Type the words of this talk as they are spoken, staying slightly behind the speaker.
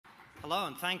Hello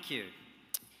and thank you.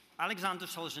 Alexander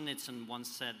Solzhenitsyn once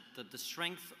said that the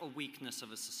strength or weakness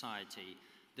of a society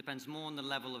depends more on the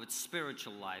level of its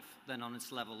spiritual life than on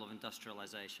its level of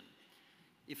industrialization.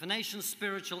 If a nation's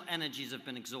spiritual energies have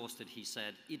been exhausted, he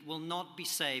said, it will not be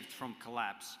saved from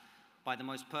collapse by the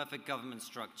most perfect government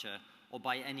structure or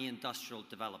by any industrial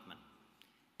development.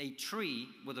 A tree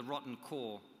with a rotten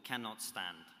core cannot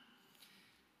stand.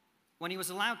 When he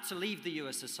was allowed to leave the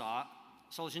USSR,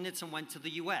 Solzhenitsyn went to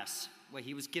the US, where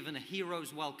he was given a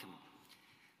hero's welcome.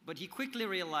 But he quickly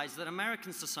realized that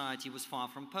American society was far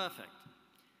from perfect.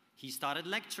 He started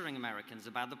lecturing Americans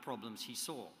about the problems he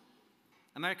saw.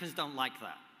 Americans don't like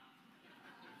that.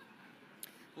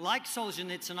 Like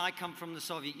Solzhenitsyn, I come from the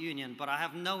Soviet Union, but I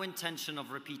have no intention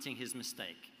of repeating his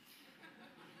mistake.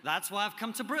 That's why I've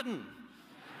come to Britain.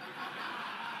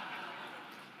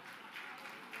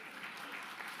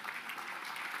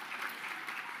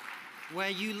 Where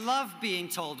you love being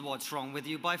told what's wrong with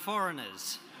you by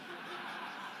foreigners.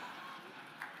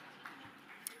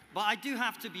 But I do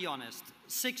have to be honest.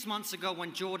 6 months ago,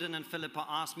 when Jordan and Philippa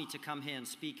asked me to come here and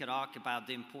speak at ARC about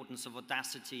the importance of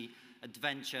audacity,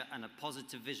 adventure, and a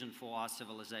positive vision for our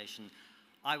civilization,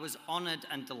 I was honored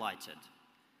and delighted.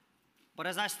 But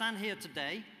as I stand here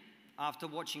today, after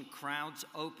watching crowds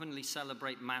openly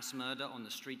celebrate mass murder on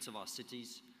the streets of our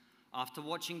cities, after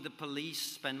watching the police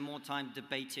spend more time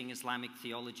debating Islamic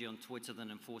theology on Twitter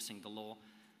than enforcing the law,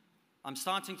 I'm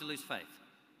starting to lose faith.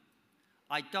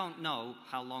 I don't know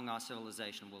how long our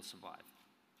civilization will survive.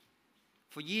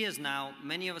 For years now,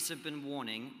 many of us have been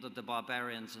warning that the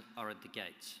barbarians are at the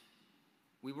gates.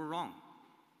 We were wrong.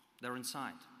 They're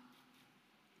inside.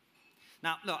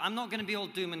 Now, look, I'm not going to be all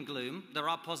doom and gloom. There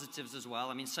are positives as well.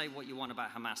 I mean, say what you want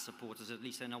about Hamas supporters. At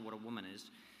least they know what a woman is.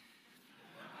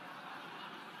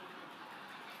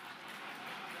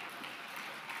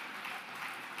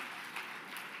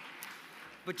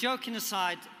 But joking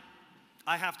aside,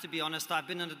 I have to be honest, I've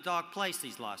been in a dark place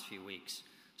these last few weeks.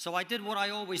 So I did what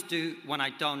I always do when I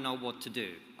don't know what to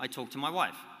do. I talk to my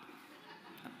wife.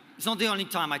 It's not the only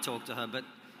time I talk to her, but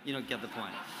you know, get the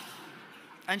point.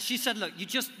 And she said, look,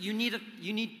 you need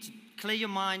to clear your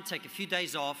mind, take a few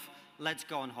days off, let's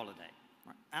go on holiday.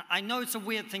 And I know it's a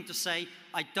weird thing to say,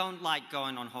 I don't like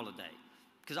going on holiday,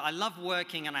 because I love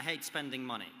working and I hate spending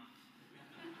money.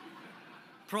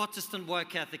 Protestant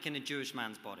work ethic in a Jewish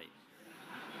man's body.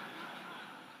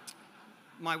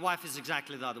 My wife is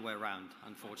exactly the other way around,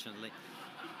 unfortunately.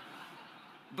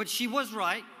 But she was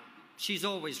right. She's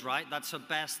always right. That's her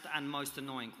best and most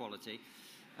annoying quality.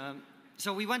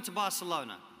 So we went to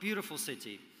Barcelona, beautiful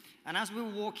city. And as we were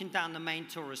walking down the main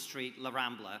tourist street, La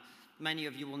Rambla, many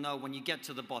of you will know when you get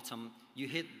to the bottom, you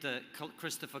hit the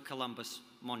Christopher Columbus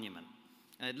monument.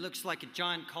 And it looks like a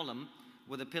giant column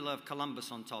with a pillar of Columbus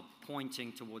on top,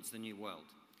 pointing towards the New World.